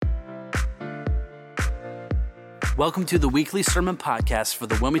Welcome to the weekly sermon podcast for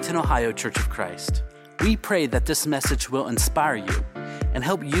the Wilmington, Ohio Church of Christ. We pray that this message will inspire you and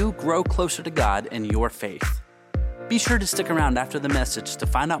help you grow closer to God in your faith. Be sure to stick around after the message to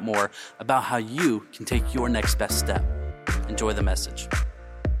find out more about how you can take your next best step. Enjoy the message.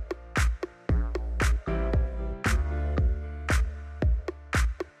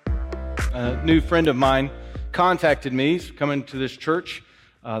 A new friend of mine contacted me. He's coming to this church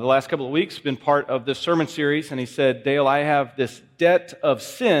the last couple of weeks, been part of this sermon series, and he said, Dale, I have this debt of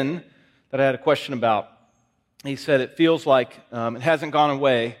sin that I had a question about. He said it feels like it hasn't gone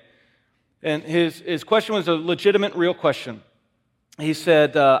away. And his question was a legitimate, real question. He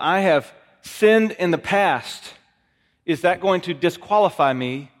said, I have sinned in the past. Is that going to disqualify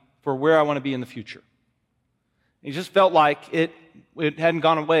me for where I want to be in the future? He just felt like it hadn't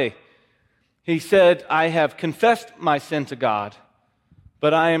gone away. He said, I have confessed my sin to God,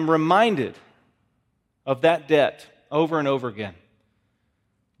 but I am reminded of that debt over and over again.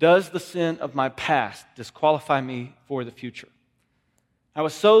 Does the sin of my past disqualify me for the future? I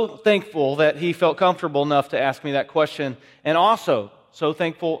was so thankful that he felt comfortable enough to ask me that question, and also so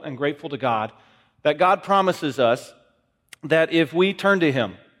thankful and grateful to God that God promises us that if we turn to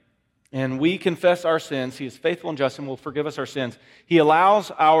Him and we confess our sins, He is faithful and just and will forgive us our sins. He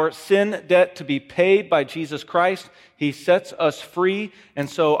allows our sin debt to be paid by Jesus Christ. He sets us free, and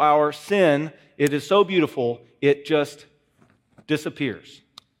so our sin, it is so beautiful, it just disappears.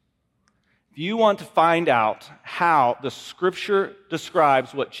 If you want to find out how the Scripture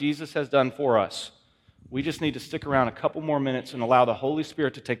describes what Jesus has done for us, we just need to stick around a couple more minutes and allow the Holy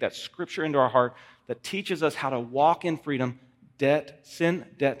Spirit to take that Scripture into our heart that teaches us how to walk in freedom, sin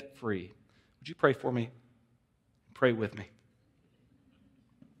debt free. Would you pray for me? Pray with me.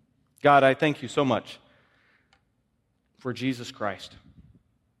 God, I thank you so much for Jesus Christ.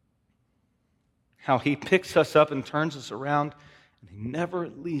 How He picks us up and turns us around, and He never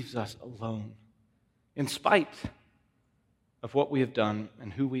leaves us alone, in spite of what we have done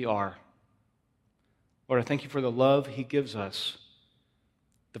and who we are. Lord, I thank you for the love He gives us,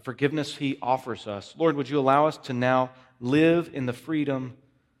 the forgiveness He offers us. Lord, would you allow us to now live in the freedom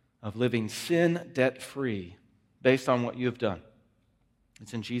of living sin debt-free based on what you have done.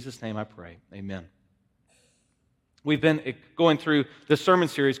 It's in Jesus' name I pray. Amen. We've been going through this sermon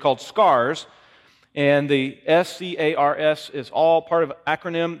series called Scars, and the SCARS is all part of an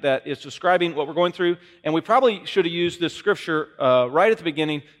acronym that is describing what we're going through, and we probably should have used this scripture right at the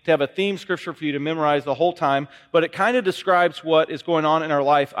beginning to have a theme scripture for you to memorize the whole time, but it kind of describes what is going on in our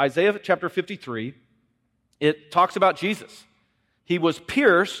life. Isaiah chapter 53, it talks about Jesus. He was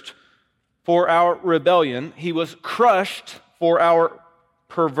pierced for our rebellion. He was crushed for our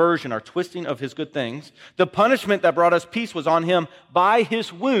perversion, our twisting of His good things. The punishment that brought us peace was on Him. By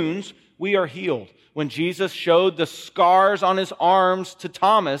His wounds, we are healed. When Jesus showed the scars on His arms to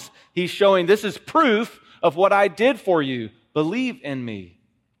Thomas, He's showing, this is proof of what I did for you. Believe in me.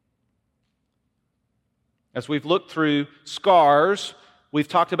 As we've looked through scars, we've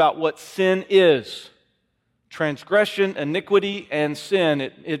talked about what sin is. Transgression, iniquity, and sin.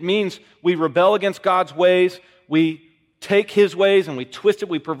 It means we rebel against God's ways. We take His ways and we twist it,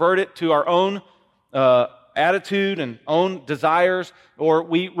 we pervert it to our own attitude and own desires, or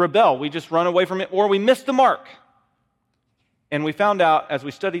we rebel. We just run away from it, or we miss the mark. And we found out as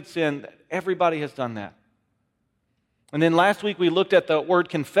we studied sin that everybody has done that. And then last week we looked at the word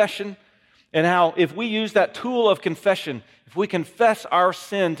confession and how if we use that tool of confession, if we confess our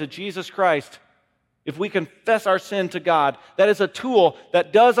sin to Jesus Christ, if we confess our sin to God, that is a tool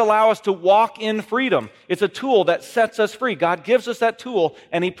that does allow us to walk in freedom. It's a tool that sets us free. God gives us that tool,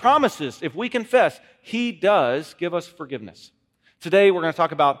 and He promises if we confess, He does give us forgiveness. Today, we're going to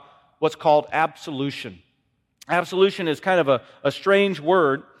talk about what's called absolution. Absolution is kind of a strange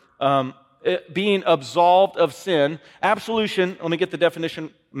word, being absolved of sin. Absolution, let me get the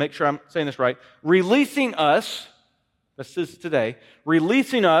definition, make sure I'm saying this right. Releasing us, this is today,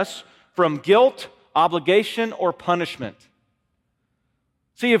 releasing us from guilt, obligation, or punishment.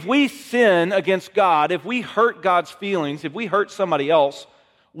 See, if we sin against God, if we hurt God's feelings, if we hurt somebody else,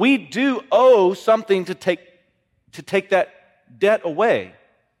 we do owe something to take that debt away.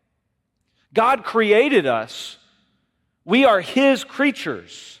 God created us. We are His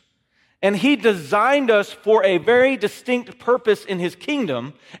creatures. And He designed us for a very distinct purpose in His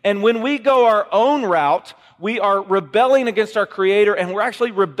kingdom. And when we go our own route, we are rebelling against our Creator, and we're actually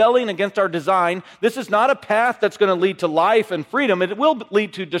rebelling against our design. This is not a path that's going to lead to life and freedom. It will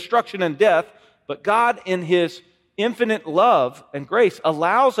lead to destruction and death. But God, in His infinite love and grace,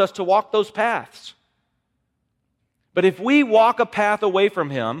 allows us to walk those paths. But if we walk a path away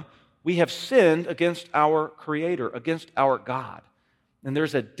from Him, We have sinned against our Creator, against our God. And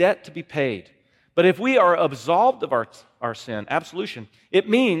there's a debt to be paid. But if we are absolved of our sin, absolution, it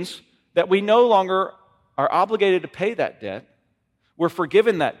means that we no longer are obligated to pay that debt. We're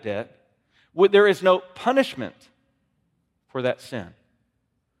forgiven that debt. There is no punishment for that sin.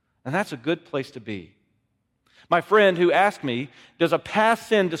 And that's a good place to be. My friend who asked me, does a past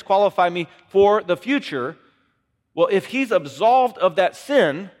sin disqualify me for the future? Well, if he's absolved of that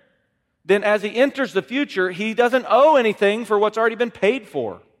sin, then as he enters the future, he doesn't owe anything for what's already been paid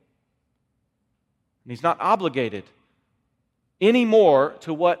for. And he's not obligated anymore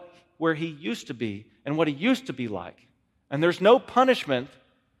to where he used to be and what he used to be like. And there's no punishment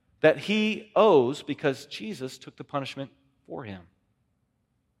that he owes because Jesus took the punishment for him.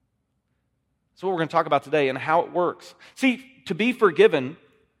 That's what we're going to talk about today and how it works. See, to be forgiven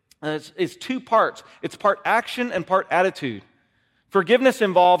is two parts. It's part action and part attitude. Forgiveness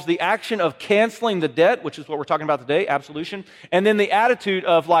involves the action of canceling the debt, which is what we're talking about today, absolution, and then the attitude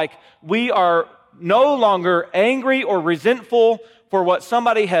of we are no longer angry or resentful for what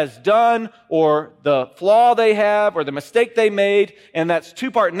somebody has done or the flaw they have or the mistake they made, and that's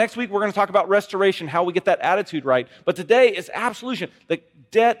two-part. Next week, we're going to talk about restoration, how we get that attitude right. But today is absolution. The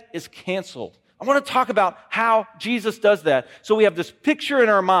debt is canceled. I want to talk about how Jesus does that. So we have this picture in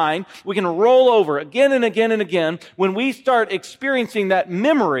our mind. We can roll over again and again and again. When we start experiencing that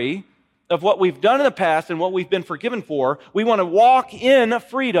memory of what we've done in the past and what we've been forgiven for, we want to walk in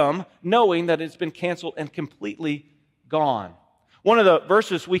freedom knowing that it's been canceled and completely gone. One of the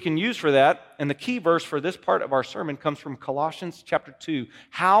verses we can use for that, and the key verse for this part of our sermon, comes from Colossians chapter 2.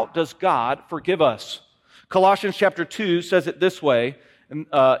 How does God forgive us? Colossians chapter 2 says it this way.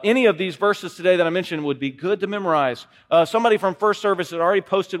 Any of these verses today that I mentioned would be good to memorize. Somebody from First Service had already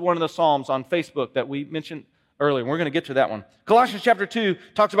posted one of the Psalms on Facebook that we mentioned earlier. We're going to get to that one. Colossians chapter 2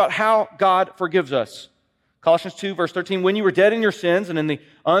 talks about how God forgives us. Colossians 2, verse 13, when you were dead in your sins and in the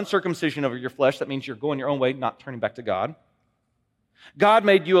uncircumcision of your flesh, that means you're going your own way, not turning back to God. God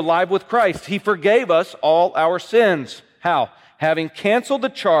made you alive with Christ. He forgave us all our sins. How? Having canceled the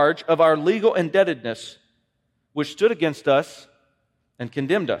charge of our legal indebtedness, which stood against us and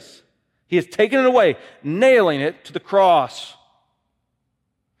condemned us. He has taken it away, nailing it to the cross.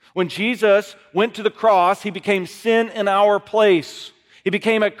 When Jesus went to the cross, he became sin in our place. He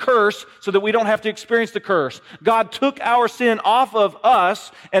became a curse so that we don't have to experience the curse. God took our sin off of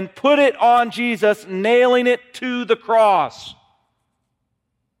us and put it on Jesus, nailing it to the cross,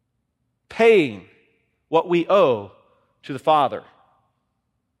 paying what we owe to the Father.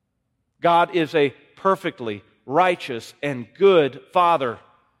 God is a perfectly righteous and good Father.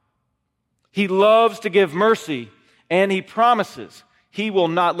 He loves to give mercy, and He promises He will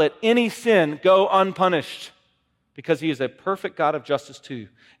not let any sin go unpunished because He is a perfect God of justice too.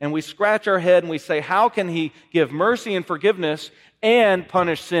 And we scratch our head and we say, how can He give mercy and forgiveness and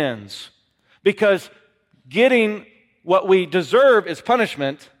punish sins? Because getting what we deserve is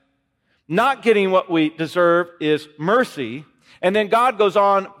punishment. Not getting what we deserve is mercy. And then God goes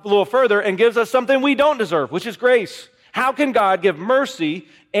on a little further and gives us something we don't deserve, which is grace. How can God give mercy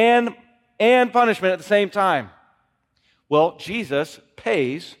and punishment at the same time? Well, Jesus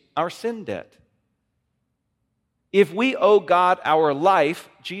pays our sin debt. If we owe God our life,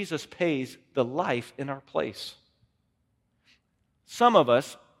 Jesus pays the life in our place. Some of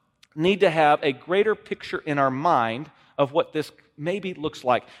us need to have a greater picture in our mind of what this maybe looks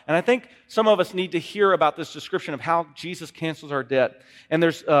like. And I think some of us need to hear about this description of how Jesus cancels our debt. And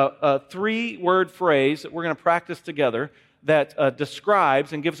there's a three-word phrase that we're going to practice together that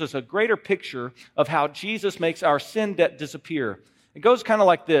describes and gives us a greater picture of how Jesus makes our sin debt disappear. It goes kind of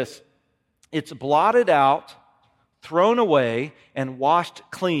like this. It's blotted out, thrown away, and washed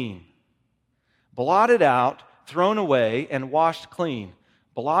clean. Blotted out, thrown away, and washed clean.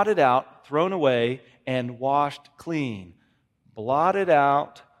 Blotted out, thrown away, and washed clean. Blotted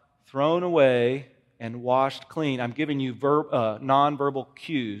out, thrown away, and washed clean. I'm giving you nonverbal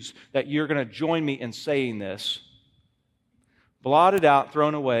cues that you're going to join me in saying this. Blotted out,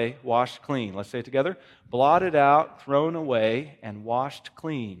 thrown away, washed clean. Let's say it together. Blotted out, thrown away, and washed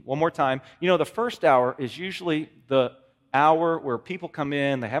clean. One more time. You know, the first hour is usually the hour where people come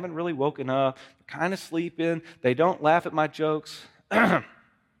in, they haven't really woken up, they're kind of sleeping, they don't laugh at my jokes.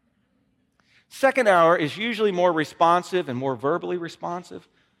 Second hour is usually more responsive and more verbally responsive.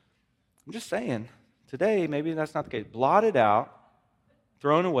 I'm just saying, today maybe that's not the case. Blotted out,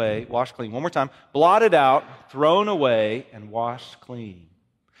 thrown away, washed clean. One more time. Blotted out, thrown away, and washed clean.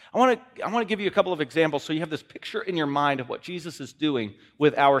 I want to give you a couple of examples so you have this picture in your mind of what Jesus is doing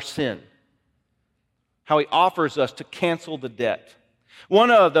with our sin. How He offers us to cancel the debt.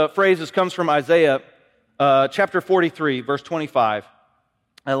 One of the phrases comes from Isaiah chapter 43, verse 25.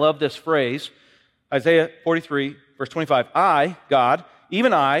 I love this phrase. Isaiah 43, verse 25. I, God,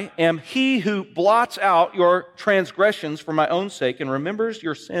 even I, am he who blots out your transgressions for my own sake and remembers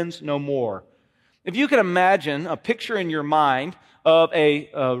your sins no more. If you can imagine a picture in your mind of a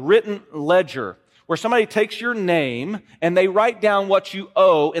written ledger where somebody takes your name and they write down what you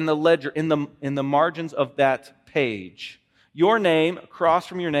owe in the ledger, in the margins of that page. Your name, across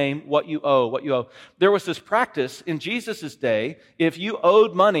from your name, what you owe. There was this practice in Jesus' day. If you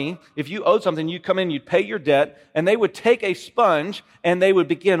owed money, if you owed something, you'd come in, you'd pay your debt, and they would take a sponge and they would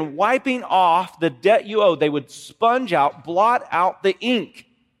begin wiping off the debt you owed. They would sponge out, blot out the ink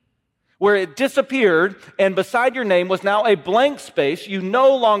where it disappeared, and beside your name was now a blank space. You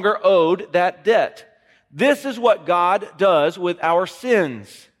no longer owed that debt. This is what God does with our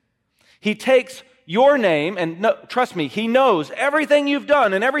sins. He takes your name, and trust me, He knows everything you've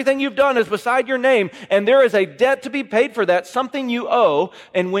done, and everything you've done is beside your name, and there is a debt to be paid for that, something you owe,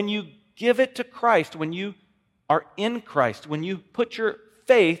 and when you give it to Christ, when you are in Christ, when you put your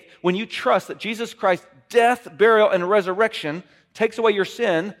faith, when you trust that Jesus Christ's death, burial, and resurrection takes away your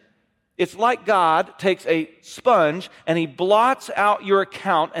sin, it's like God takes a sponge and He blots out your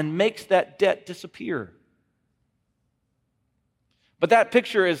account and makes that debt disappear. But that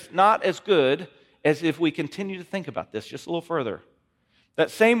picture is not as good as if we continue to think about this just a little further. That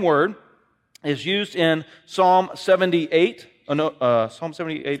same word is used in Psalm 78. Psalm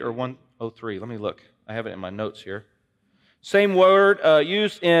 78 or 103. Let me look. I have it in my notes here. Same word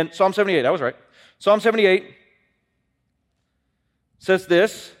used in Psalm 78. I was right. Psalm 78 says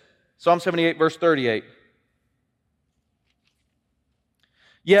this. Psalm 78, verse 38.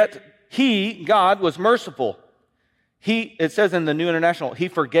 Yet He, God, was merciful. It says in the New International, He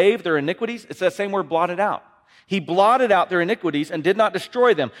forgave their iniquities. It's that same word, blotted out. He blotted out their iniquities and did not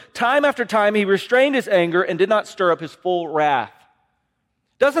destroy them. Time after time, He restrained His anger and did not stir up His full wrath.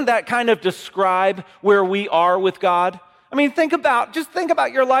 Doesn't that kind of describe where we are with God? I mean, think about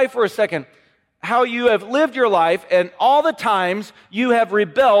your life for a second. How you have lived your life and all the times you have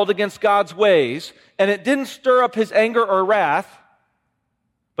rebelled against God's ways, and it didn't stir up His anger or wrath,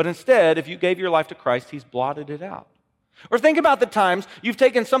 but instead, if you gave your life to Christ, He's blotted it out. Or think about the times you've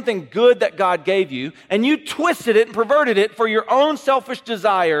taken something good that God gave you and you twisted it and perverted it for your own selfish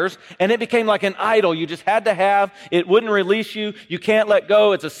desires, and it became like an idol you just had to have. It wouldn't release you. You can't let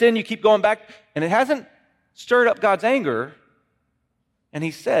go. It's a sin you keep going back, and it hasn't stirred up God's anger. And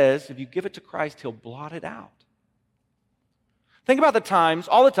He says, if you give it to Christ, He'll blot it out. Think about the times,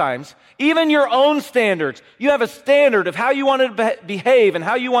 all the times, even your own standards. You have a standard of how you want to behave and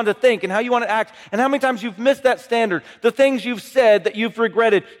how you want to think and how you want to act, and how many times you've missed that standard. The things you've said that you've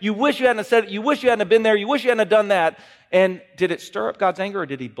regretted. You wish you hadn't said it. You wish you hadn't been there. You wish you hadn't done that. And did it stir up God's anger, or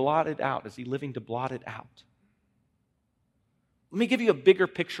did He blot it out? Is He living to blot it out? Let me give you a bigger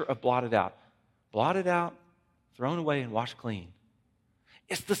picture of blotted out. Blotted out, thrown away, and washed clean.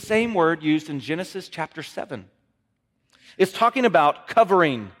 It's the same word used in Genesis chapter 7. It's talking about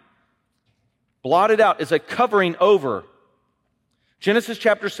covering. Blotted out is a covering over. Genesis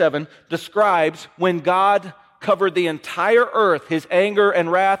chapter 7 describes when God covered the entire earth. His anger and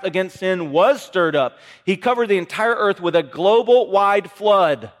wrath against sin was stirred up. He covered the entire earth with a global-wide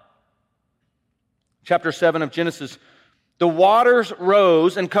flood. Chapter 7 of Genesis. The waters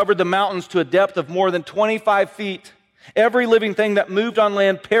rose and covered the mountains to a depth of more than 25 feet. Every living thing that moved on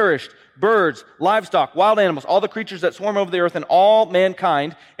land perished. Birds, livestock, wild animals, all the creatures that swarm over the earth, and all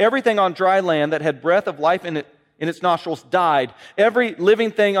mankind, everything on dry land that had breath of life in its nostrils died. Every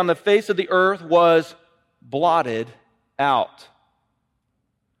living thing on the face of the earth was blotted out.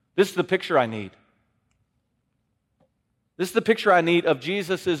 This is the picture I need. This is the picture I need of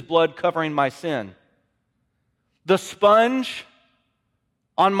Jesus' blood covering my sin. The sponge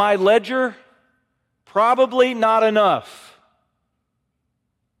on my ledger, probably not enough.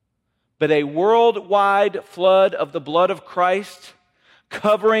 But a worldwide flood of the blood of Christ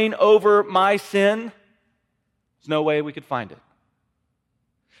covering over my sin, there's no way we could find it.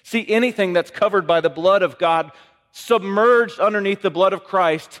 See, anything that's covered by the blood of God, submerged underneath the blood of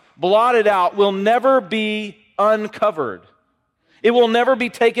Christ, blotted out, will never be uncovered. It will never be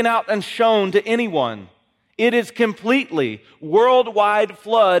taken out and shown to anyone. It is completely worldwide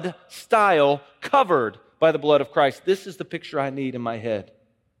flood style covered by the blood of Christ. This is the picture I need in my head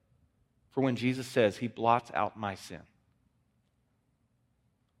for when Jesus says He blots out my sin.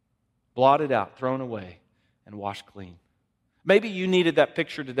 Blotted out, thrown away, and washed clean. Maybe you needed that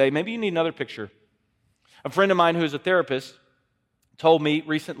picture today. Maybe you need another picture. A friend of mine who is a therapist told me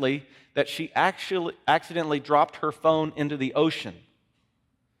recently that she actually accidentally dropped her phone into the ocean.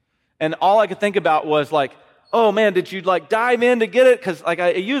 And all I could think about was like, oh man, did you like dive in to get it? Because like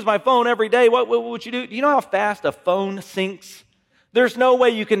I use my phone every day. What would you do? Do you know how fast a phone sinks? There's no way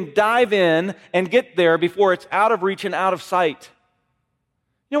you can dive in and get there before it's out of reach and out of sight.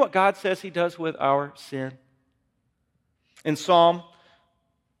 You know what God says He does with our sin? In Psalm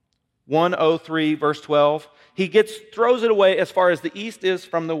 103, verse 12, He throws it away as far as the east is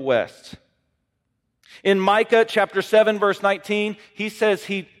from the west. In Micah chapter 7, verse 19, He says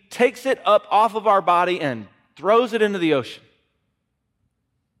He takes it up off of our body and throws it into the ocean.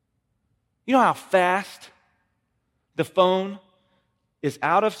 You know how fast the phone is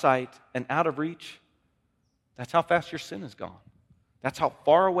out of sight and out of reach? That's how fast your sin is gone. That's how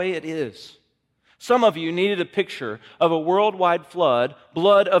far away it is. Some of you needed a picture of a worldwide flood,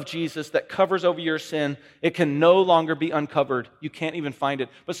 blood of Jesus that covers over your sin. It can no longer be uncovered. You can't even find it.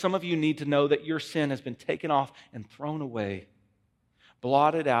 But some of you need to know that your sin has been taken off and thrown away,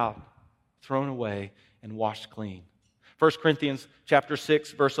 blotted out, thrown away, and washed clean. 1 Corinthians chapter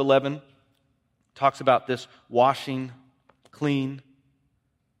 6, verse 11 talks about this washing clean.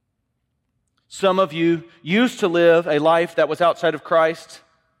 Some of you used to live a life that was outside of Christ,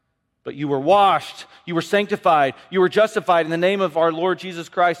 but you were washed, you were sanctified, you were justified in the name of our Lord Jesus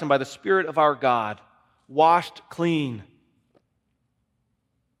Christ and by the Spirit of our God, washed clean.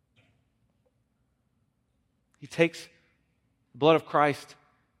 He takes the blood of Christ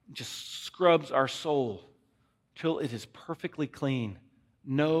and just scrubs our soul till it is perfectly clean.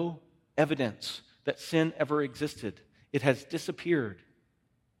 No evidence that sin ever existed. It has disappeared.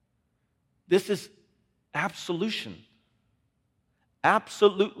 This is absolution.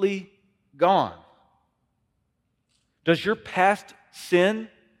 Absolutely gone. Does your past sin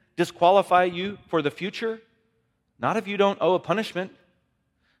disqualify you for the future? Not if you don't owe a punishment.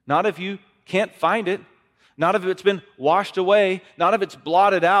 Not if you can't find it. Not if it's been washed away. Not if it's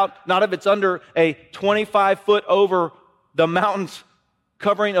blotted out. Not if it's under a 25-foot over the mountains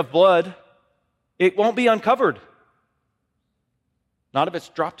covering of blood. It won't be uncovered. Not if it's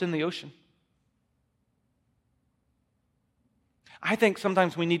dropped in the ocean. I think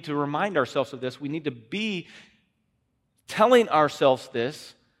sometimes we need to remind ourselves of this. We need to be telling ourselves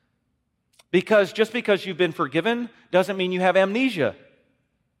this, because just because you've been forgiven doesn't mean you have amnesia.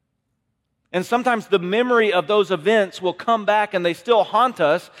 And sometimes the memory of those events will come back and they still haunt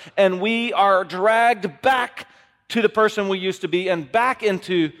us, and we are dragged back to the person we used to be and back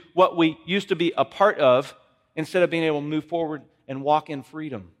into what we used to be a part of instead of being able to move forward and walk in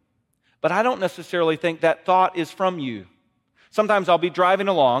freedom. But I don't necessarily think that thought is from you. Sometimes I'll be driving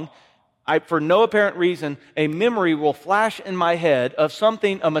along, for no apparent reason, a memory will flash in my head of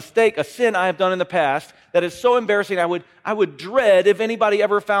something, a mistake, a sin I have done in the past that is so embarrassing I would dread if anybody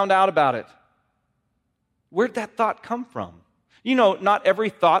ever found out about it. Where'd that thought come from? You know, not every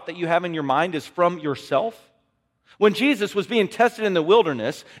thought that you have in your mind is from yourself. When Jesus was being tested in the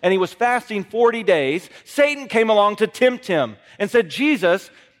wilderness and He was fasting 40 days, Satan came along to tempt Him and said, Jesus,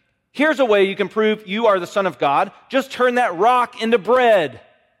 here's a way you can prove you are the Son of God. Just turn that rock into bread.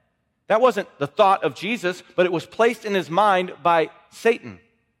 That wasn't the thought of Jesus, but it was placed in His mind by Satan.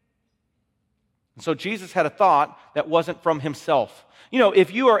 And so Jesus had a thought that wasn't from Himself. You know,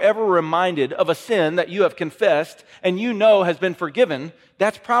 if you are ever reminded of a sin that you have confessed and you know has been forgiven,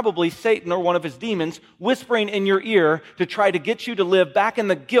 that's probably Satan or one of his demons whispering in your ear to try to get you to live back in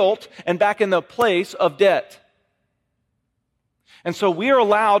the guilt and back in the place of debt. And so we are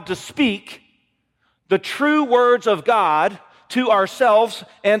allowed to speak the true words of God to ourselves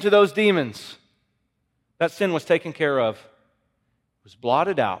and to those demons. That sin was taken care of, was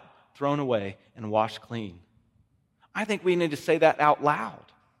blotted out, thrown away, and washed clean. I think we need to say that out loud,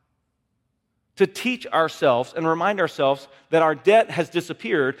 to teach ourselves and remind ourselves that our debt has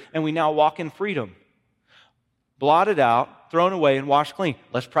disappeared and we now walk in freedom. Blotted out, thrown away, and washed clean.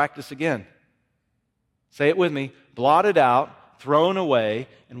 Let's practice again. Say it with me. Blotted out, thrown away,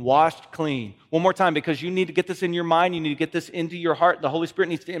 and washed clean. One more time, because you need to get this in your mind. You need to get this into your heart. The Holy Spirit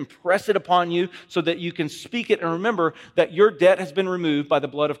needs to impress it upon you so that you can speak it and remember that your debt has been removed by the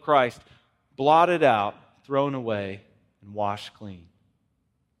blood of Christ. Blotted out, thrown away, and washed clean.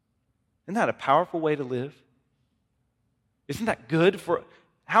 Isn't that a powerful way to live? Isn't that good for...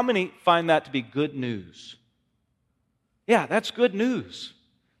 How many find that to be good news? Yeah, that's good news.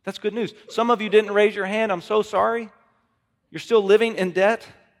 That's good news. Some of you didn't raise your hand. I'm so sorry. You're still living in debt.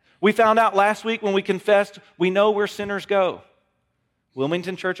 We found out last week when we confessed, we know where sinners go.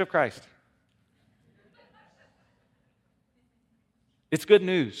 Wilmington Church of Christ. It's good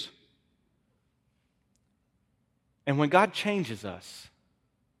news. And when God changes us,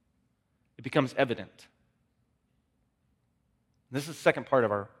 it becomes evident. This is the second part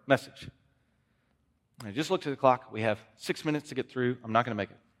of our message. I just looked at the clock. We have 6 minutes to get through. I'm not going to make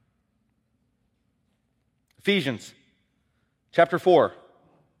it. Ephesians chapter 4,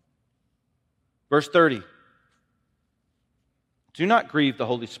 verse 30. Do not grieve the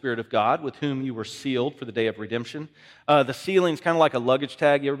Holy Spirit of God, with whom you were sealed for the day of redemption. The sealing is kind of like a luggage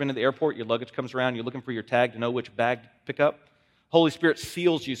tag. You ever been to the airport? Your luggage comes around. You're looking for your tag to know which bag to pick up. Holy Spirit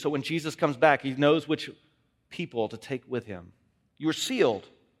seals you, so when Jesus comes back, He knows which people to take with Him. You are sealed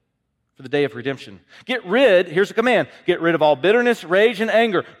for the day of redemption. Here's a command, get rid of all bitterness, rage, and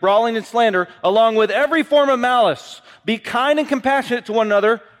anger, brawling and slander, along with every form of malice. Be kind and compassionate to one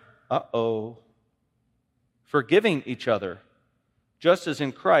another. Forgiving each other, just as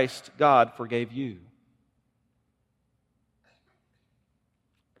in Christ God forgave you.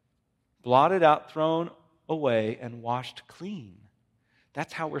 Blotted out, thrown away, and washed clean.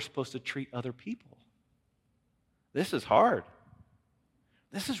 That's how we're supposed to treat other people. This is hard.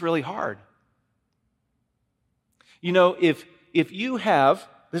 This is really hard. You know, if you have,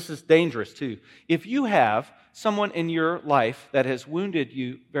 this is dangerous too, if you have someone in your life that has wounded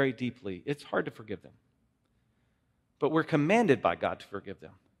you very deeply, it's hard to forgive them. But we're commanded by God to forgive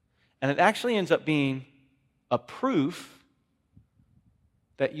them. And it actually ends up being a proof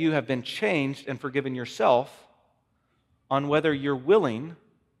that you have been changed and forgiven yourself on whether you're willing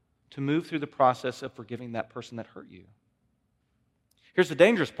to move through the process of forgiving that person that hurt you. Here's the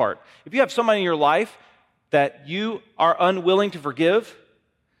dangerous part. If you have somebody in your life that you are unwilling to forgive,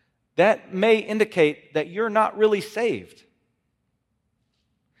 that may indicate that you're not really saved.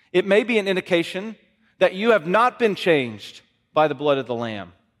 It may be an indication that you have not been changed by the blood of the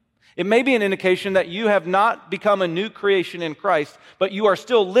Lamb. It may be an indication that you have not become a new creation in Christ, but you are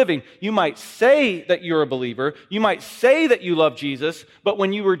still living. You might say that you're a believer. You might say that you love Jesus, but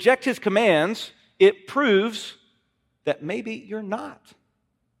when you reject His commands, it proves that maybe you're not.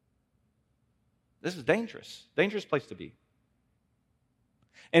 This is dangerous. Dangerous place to be.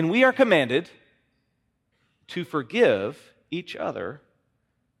 And we are commanded to forgive each other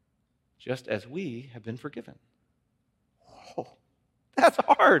just as we have been forgiven. Oh, that's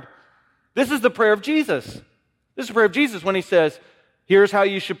hard. This is the prayer of Jesus. This is the prayer of Jesus when He says, here's how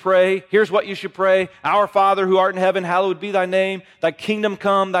you should pray. Here's what you should pray. Our Father who art in heaven, hallowed be thy name. Thy kingdom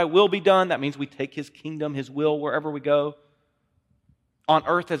come, thy will be done. That means we take His kingdom, His will, wherever we go, on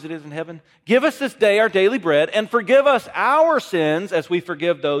earth as it is in heaven. Give us this day our daily bread, and forgive us our sins as we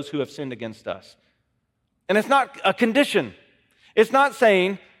forgive those who have sinned against us. And it's not a condition. It's not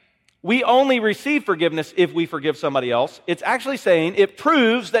saying we only receive forgiveness if we forgive somebody else. It's actually saying it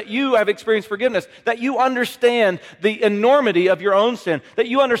proves that you have experienced forgiveness, that you understand the enormity of your own sin, that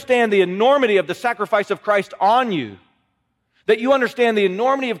you understand the enormity of the sacrifice of Christ on you, that you understand the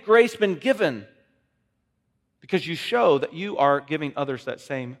enormity of grace been given, because you show that you are giving others that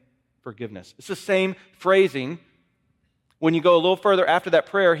same forgiveness. It's the same phrasing. When you go a little further after that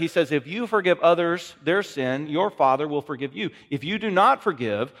prayer, He says, if you forgive others their sin, your Father will forgive you. If you do not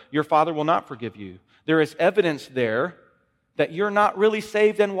forgive, your Father will not forgive you. There is evidence there that you're not really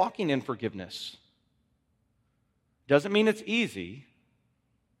saved and walking in forgiveness. Doesn't mean it's easy.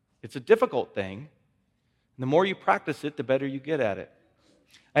 It's a difficult thing. And the more you practice it, the better you get at it.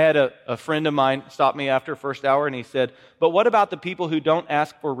 I had a friend of mine stop me after first hour, and he said, but what about the people who don't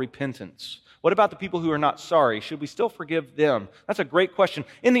ask for repentance? What about the people who are not sorry? Should we still forgive them? That's a great question.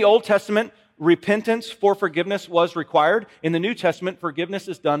 In the Old Testament, repentance for forgiveness was required. In the New Testament, forgiveness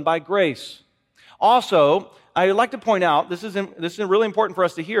is done by grace. Also, I'd like to point out, this is really important for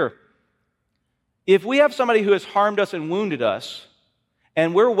us to hear. If we have somebody who has harmed us and wounded us,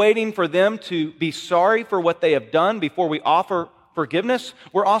 and we're waiting for them to be sorry for what they have done before we offer forgiveness,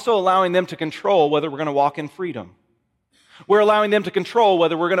 we're also allowing them to control whether we're going to walk in freedom. We're allowing them to control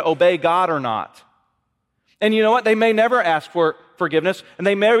whether we're going to obey God or not. And you know what? They may never ask for forgiveness, and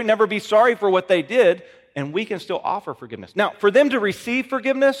they may never be sorry for what they did, and we can still offer forgiveness. Now, for them to receive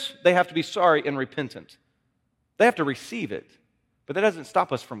forgiveness, they have to be sorry and repentant. They have to receive it, but that doesn't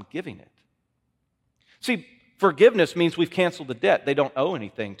stop us from giving it. See, forgiveness means we've canceled the debt. They don't owe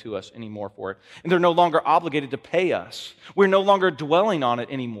anything to us anymore for it, and they're no longer obligated to pay us. We're no longer dwelling on it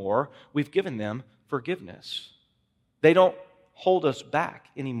anymore. We've given them forgiveness. They don't hold us back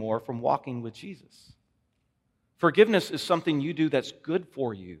anymore from walking with Jesus. Forgiveness is something you do that's good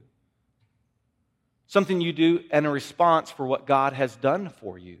for you. Something you do in a response for what God has done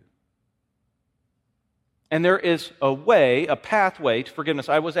for you. And there is a pathway to forgiveness.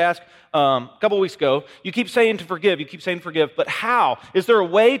 I was asked a couple weeks ago, you keep saying to forgive, but how? Is there a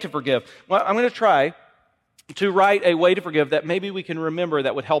way to forgive? Well, I'm going to try to write a way to forgive that maybe we can remember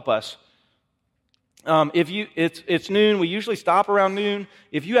that would help us. It's noon. We usually stop around noon.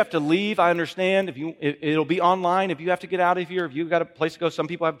 If you have to leave, I understand. It'll be online. If you have to get out of here, if you've got a place to go, some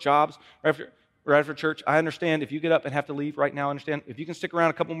people have jobs right after church. I understand. If you get up and have to leave right now, I understand. If you can stick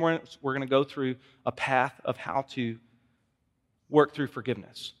around a couple more minutes, we're going to go through a path of how to work through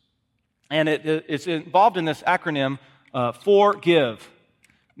forgiveness. And it's involved in this acronym, FORGIVE.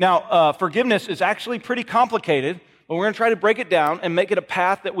 Now, forgiveness is actually pretty complicated, but we're going to try to break it down and make it a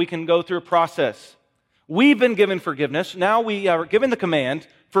path that we can go through a process. We've been given forgiveness. Now we are given the command,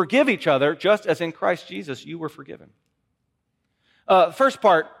 forgive each other, just as in Christ Jesus you were forgiven. The first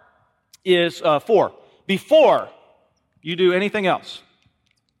part is for. Before you do anything else.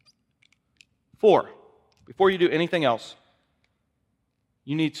 Before you do anything else,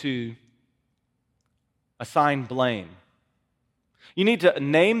 you need to assign blame. You need to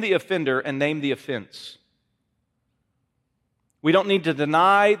name the offender and name the offense. We don't need to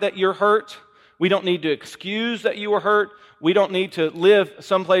deny that you're hurt. We don't need to excuse that you were hurt. We don't need to live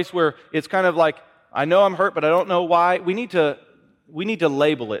someplace where it's kind of like, I know I'm hurt, but I don't know why. We need to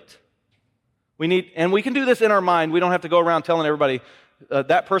label it. And we can do this in our mind. We don't have to go around telling everybody,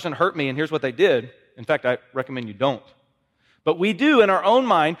 that person hurt me and here's what they did. In fact, I recommend you don't. But we do, in our own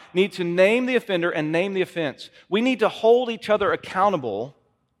mind, need to name the offender and name the offense. We need to hold each other accountable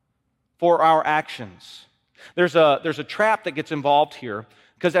for our actions. There's a trap that gets involved here,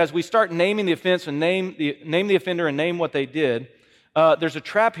 because as we start naming the offense and name the offender and name what they did, there's a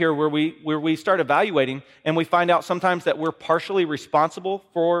trap here where we start evaluating and we find out sometimes that we're partially responsible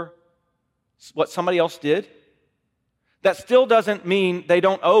for what somebody else did. That still doesn't mean they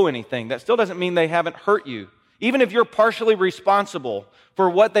don't owe anything. That still doesn't mean they haven't hurt you. Even if you're partially responsible for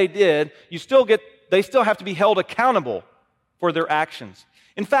what they did, they still have to be held accountable for their actions.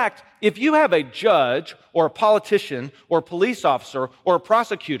 In fact, if you have a judge or a politician or a police officer or a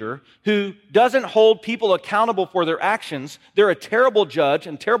prosecutor who doesn't hold people accountable for their actions, they're a terrible judge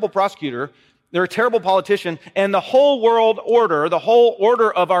and terrible prosecutor, they're a terrible politician, and the whole world order, the whole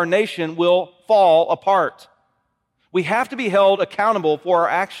order of our nation will fall apart. We have to be held accountable for our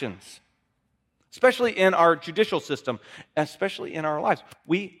actions, especially in our judicial system, especially in our lives.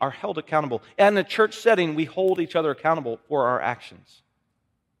 We are held accountable. And in the church setting, we hold each other accountable for our actions.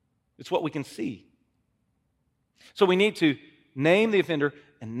 It's what we can see. So we need to name the offender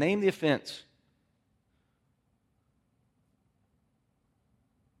and name the offense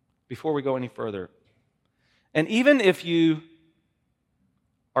before we go any further. And even if you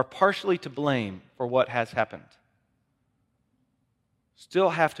are partially to blame for what has happened, still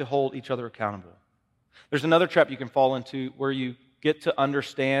have to hold each other accountable. There's another trap you can fall into where you get to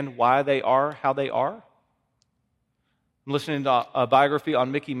understand why they are how they are. I'm listening to a biography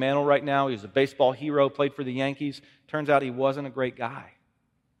on Mickey Mantle right now. He was a baseball hero, played for the Yankees. Turns out he wasn't a great guy.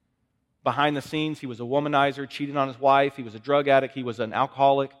 Behind the scenes, he was a womanizer, cheated on his wife. He was a drug addict. He was an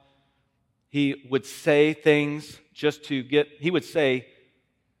alcoholic. He would say things he would say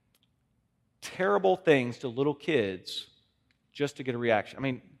terrible things to little kids just to get a reaction. I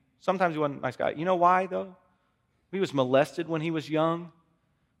mean, sometimes he wasn't a nice guy. You know why, though? He was molested when he was young.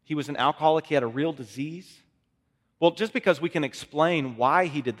 He was an alcoholic. He had a real disease. Well, just because we can explain why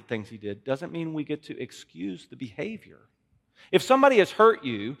he did the things he did doesn't mean we get to excuse the behavior. If somebody has hurt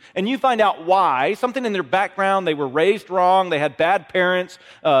you and you find out why, something in their background, they were raised wrong, they had bad parents,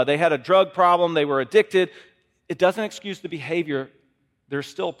 they had a drug problem, they were addicted, it doesn't excuse the behavior. There's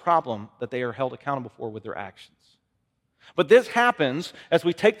still a problem that they are held accountable for with their actions. But this happens as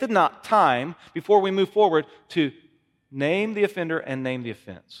we take the time before we move forward to name the offender and name the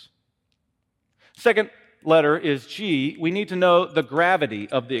offense. Second letter is G. We need to know the gravity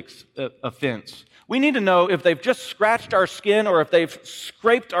of the offense. We need to know if they've just scratched our skin or if they've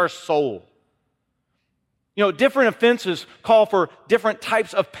scraped our soul. You know, different offenses call for different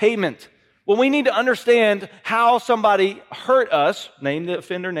types of payment. Well, we need to understand how somebody hurt us, name the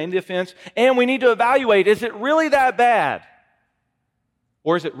offender, name the offense, and we need to evaluate, is it really that bad?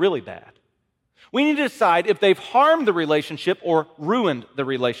 Or is it really bad? We need to decide if they've harmed the relationship or ruined the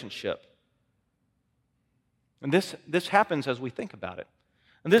relationship. And this happens as we think about it.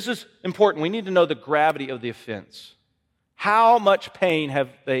 And this is important. We need to know the gravity of the offense. How much pain have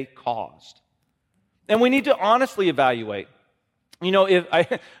they caused? And we need to honestly evaluate. You know, if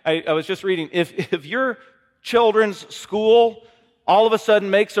I was just reading, if your children's school all of a sudden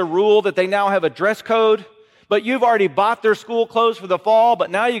makes a rule that they now have a dress code, but you've already bought their school clothes for the fall,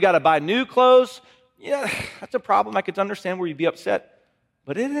 but now you got to buy new clothes, yeah, that's a problem. I could understand where you'd be upset.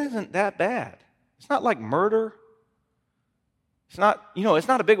 But it isn't that bad. It's not like murder. It's not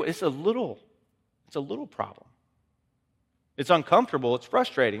a big one. It's a little problem. It's uncomfortable. It's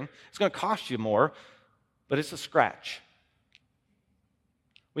frustrating. It's going to cost you more. but it's a scratch.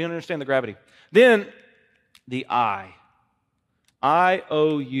 We understand the gravity. Then the I. I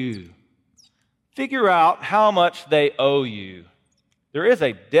owe you. Figure out how much they owe you. There is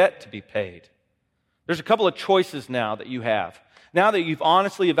a debt to be paid. There's a couple of choices now that you have. Now that you've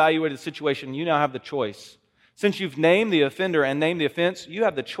honestly evaluated the situation, you now have the choice. Since you've named the offender and named the offense, you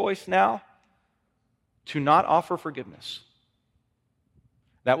have the choice now to not offer forgiveness.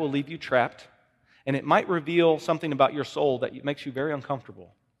 That will leave you trapped, and it might reveal something about your soul that makes you very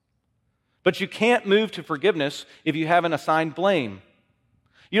uncomfortable. But you can't move to forgiveness if you haven't assigned blame.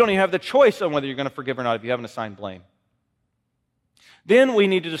 You don't even have the choice on whether you're going to forgive or not if you haven't assigned blame. Then we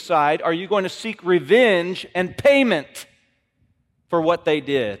need to decide, are you going to seek revenge and payment for what they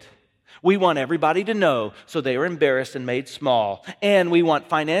did? We want everybody to know, so they are embarrassed and made small. And we want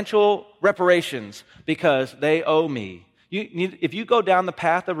financial reparations because they owe me. If you go down the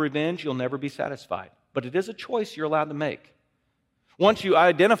path of revenge, you'll never be satisfied. But it is a choice you're allowed to make. Once you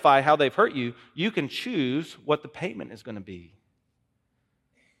identify how they've hurt you, you can choose what the payment is going to be.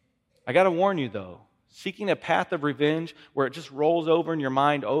 I got to warn you, though, seeking a path of revenge where it just rolls over in your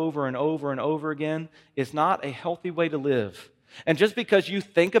mind over and over and over again is not a healthy way to live. And just because you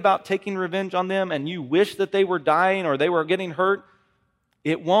think about taking revenge on them and you wish that they were dying or they were getting hurt,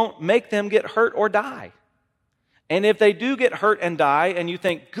 it won't make them get hurt or die. And if they do get hurt and die and you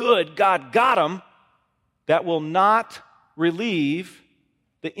think, good, God got them, that will not relieve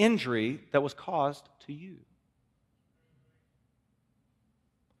the injury that was caused to you.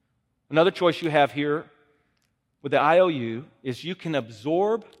 Another choice you have here with the IOU is you can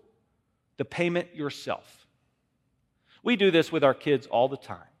absorb the payment yourself. We do this with our kids all the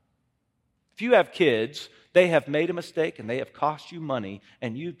time. If you have kids, they have made a mistake and they have cost you money,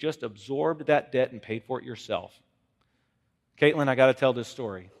 and you've just absorbed that debt and paid for it yourself. Caitlin, I got to tell this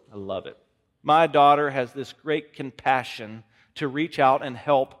story. I love it. My daughter has this great compassion to reach out and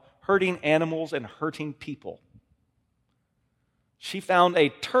help hurting animals and hurting people. She found a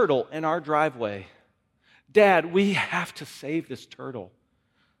turtle in our driveway. Dad, we have to save this turtle.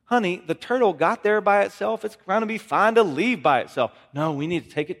 Honey, the turtle got there by itself. It's going to be fine to leave by itself. No, we need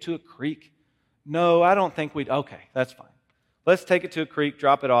to take it to a creek. No, I don't think we'd. Okay, that's fine. Let's take it to a creek,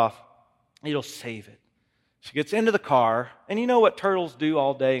 drop it off. It'll save it. She gets into the car, and you know what turtles do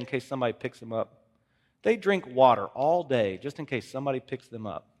all day in case somebody picks them up? They drink water all day just in case somebody picks them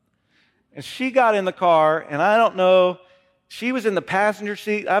up. And she got in the car, and I don't know, she was in the passenger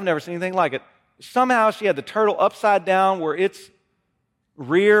seat. I've never seen anything like it. Somehow she had the turtle upside down where its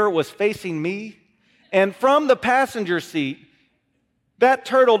rear was facing me. And from the passenger seat, that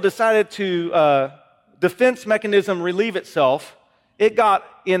turtle decided to defense mechanism relieve itself. It got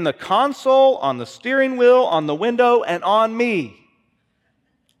in the console, on the steering wheel, on the window, and on me.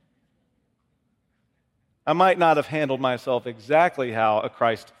 I might not have handled myself exactly how a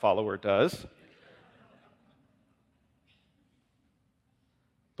Christ follower does.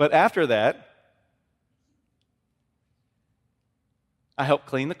 But after that, I helped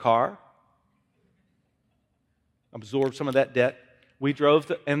clean the car, absorbed some of that debt.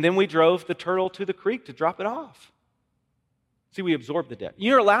 And then we drove the turtle to the creek to drop it off. See, we absorbed the debt.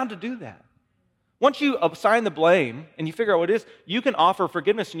 You're allowed to do that. Once you assign the blame and you figure out what it is, you can offer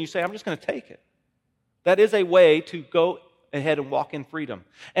forgiveness and you say, I'm just going to take it. That is a way to go ahead and walk in freedom.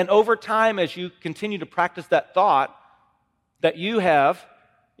 And over time, as you continue to practice that thought that you have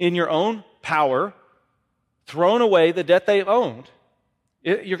in your own power thrown away the debt they've owned,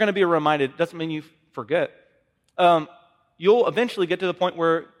 you're going to be reminded. It doesn't mean you forget. You'll eventually get to the point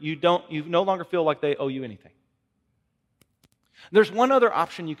where you no longer feel like they owe you anything. There's one other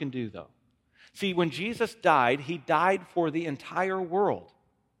option you can do, though. See, when Jesus died, he died for the entire world.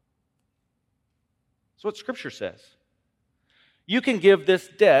 That's what Scripture says. You can give this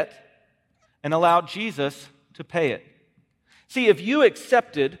debt and allow Jesus to pay it. See, if you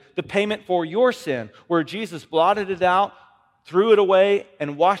accepted the payment for your sin, where Jesus blotted it out, threw it away,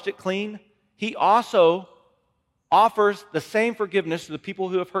 and washed it clean, he also offers the same forgiveness to the people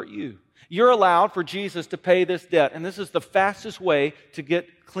who have hurt you. You're allowed for Jesus to pay this debt, and this is the fastest way to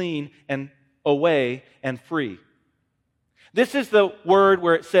get clean and away and free. This is the word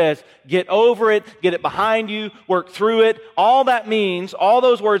where it says, get over it, get it behind you, work through it. All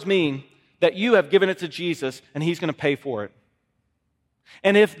those words mean that you have given it to Jesus, and he's going to pay for it.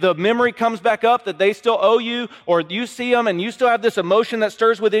 And if the memory comes back up that they still owe you, or you see them and you still have this emotion that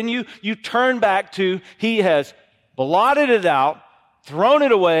stirs within you, you turn back to, he has blotted it out, thrown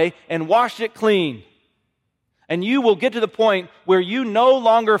it away, and washed it clean. And you will get to the point where you no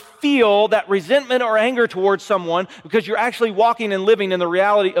longer feel that resentment or anger towards someone because you're actually walking and living in the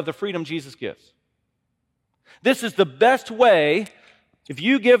reality of the freedom Jesus gives. This is the best way, if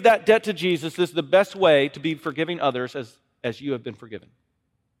you give that debt to Jesus, this is the best way to be forgiving others as you have been forgiven.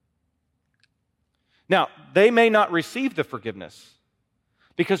 Now, they may not receive the forgiveness,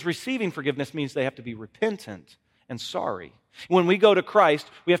 because receiving forgiveness means they have to be repentant and sorry. When we go to Christ,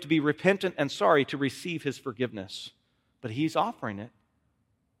 we have to be repentant and sorry to receive his forgiveness. But he's offering it.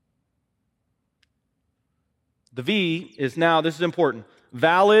 The V is now, this is important,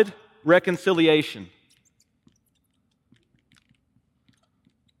 valid reconciliation.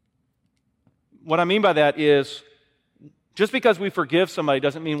 What I mean by that is, just because we forgive somebody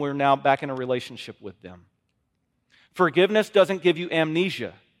doesn't mean we're now back in a relationship with them. Forgiveness doesn't give you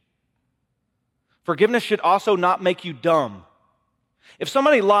amnesia. Forgiveness should also not make you dumb. If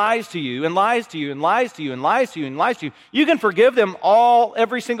somebody lies to you and lies to you and lies to you and lies to you and lies to you, you can forgive them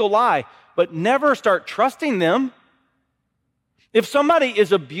every single lie, but never start trusting them. If somebody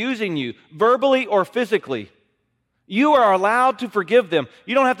is abusing you, verbally or physically, you are allowed to forgive them.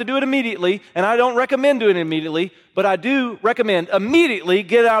 You don't have to do it immediately, and I don't recommend doing it immediately, but I do recommend immediately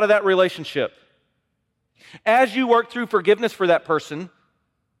get out of that relationship. As you work through forgiveness for that person,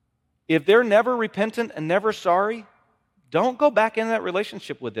 if they're never repentant and never sorry, don't go back into that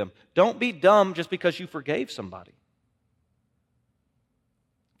relationship with them. Don't be dumb just because you forgave somebody.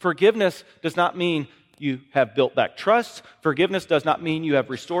 Forgiveness does not mean you have built back trust. Forgiveness does not mean you have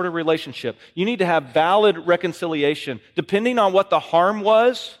restored a relationship. You need to have valid reconciliation. Depending on what the harm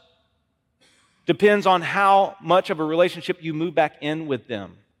was, depends on how much of a relationship you move back in with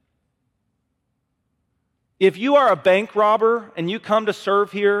them. If you are a bank robber and you come to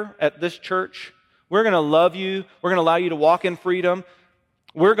serve here at this church, we're going to love you. We're going to allow you to walk in freedom.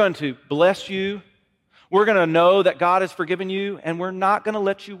 We're going to bless you. We're going to know that God has forgiven you, and we're not going to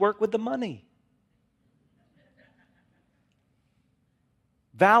let you work with the money.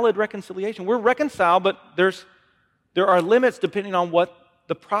 Valid reconciliation. We're reconciled, but there are limits depending on what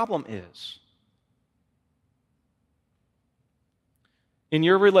the problem is. In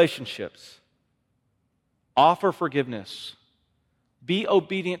your relationships, offer forgiveness. Be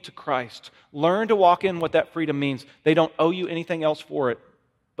obedient to Christ. Learn to walk in what that freedom means. They don't owe you anything else for it.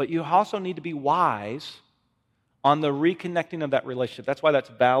 But you also need to be wise on the reconnecting of that relationship. That's why that's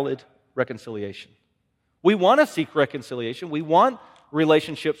valid reconciliation. We want to seek reconciliation. We want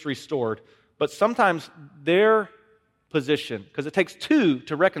relationships restored. But sometimes their position, because it takes two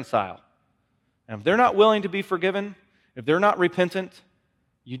to reconcile. And if they're not willing to be forgiven, if they're not repentant,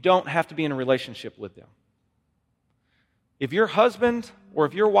 you don't have to be in a relationship with them. If your husband or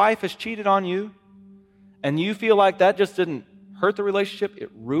if your wife has cheated on you and you feel like that just didn't hurt the relationship,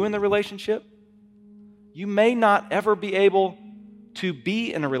 it ruined the relationship, you may not ever be able to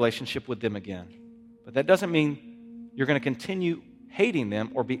be in a relationship with them again. But that doesn't mean you're going to continue hating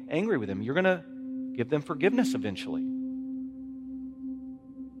them or be angry with them. You're going to give them forgiveness eventually.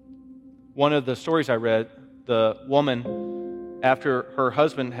 One of the stories I read, the woman, after her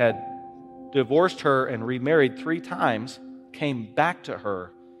husband had divorced her and remarried 3 times, came back to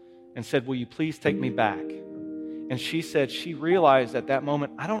her and said, "Will you please take me back?" And she said she realized at that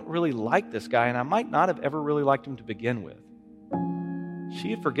moment, I don't really like this guy, and I might not have ever really liked him to begin with.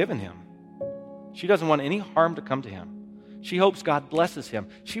 She had forgiven him. She doesn't want any harm to come to him. She hopes God blesses him.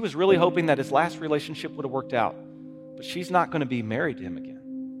 She was really hoping that his last relationship would have worked out, but she's not going to be married to him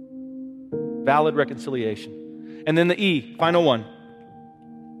again. Valid reconciliation. And then the E, final one.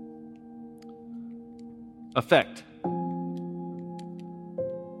 Effect.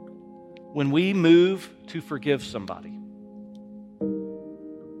 When we move to forgive somebody,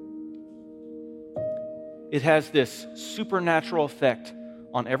 it has this supernatural effect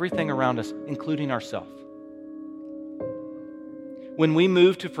on everything around us, including ourselves. When we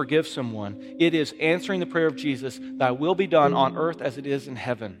move to forgive someone, it is answering the prayer of Jesus, "Thy will be done on earth as it is in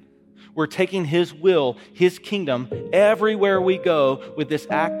heaven." We're taking His will, His kingdom, everywhere we go with this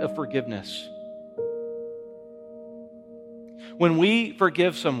act of forgiveness. When we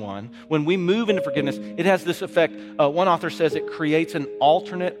forgive someone, when we move into forgiveness, it has this effect. One author says it creates an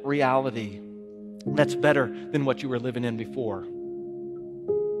alternate reality that's better than what you were living in before.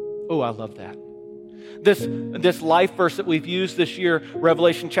 Oh, I love that. This life verse that we've used this year,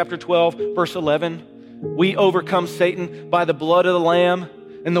 Revelation chapter 12, verse 11, we overcome Satan by the blood of the Lamb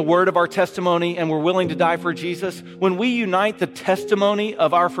and the word of our testimony, and we're willing to die for Jesus. When we unite the testimony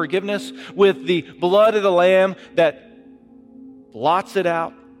of our forgiveness with the blood of the Lamb that blots it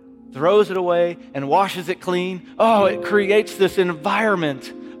out, throws it away, and washes it clean, it creates this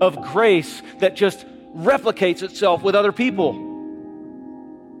environment of grace that just replicates itself with other people.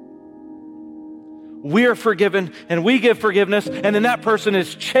 We're forgiven, and we give forgiveness, and then that person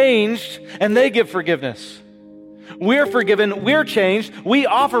is changed, and they give forgiveness. We're forgiven, we're changed, we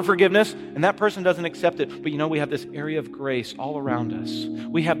offer forgiveness, and that person doesn't accept it. But we have this area of grace all around us.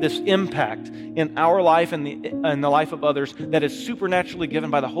 We have this impact in our life and the life of others that is supernaturally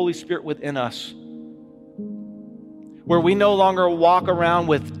given by the Holy Spirit within us, where we no longer walk around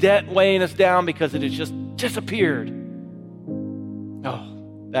with debt weighing us down because it has just disappeared.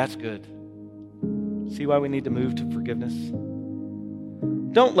 Oh, that's good. See why we need to move to forgiveness?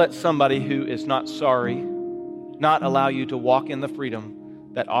 Don't let somebody who is not sorry not allow you to walk in the freedom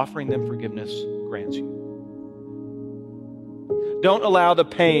that offering them forgiveness grants you. Don't allow the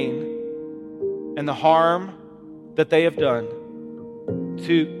pain and the harm that they have done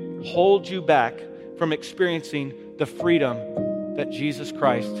to hold you back from experiencing the freedom that Jesus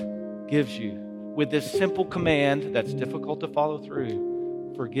Christ gives you with this simple command that's difficult to follow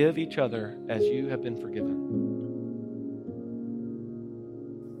through. Forgive each other as you have been forgiven.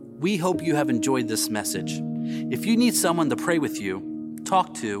 We hope you have enjoyed this message. If you need someone to pray with you,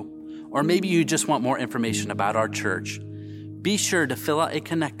 talk to, or maybe you just want more information about our church, be sure to fill out a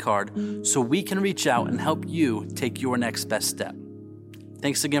Connect card so we can reach out and help you take your next best step.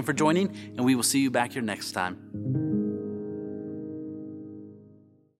 Thanks again for joining, and we will see you back here next time.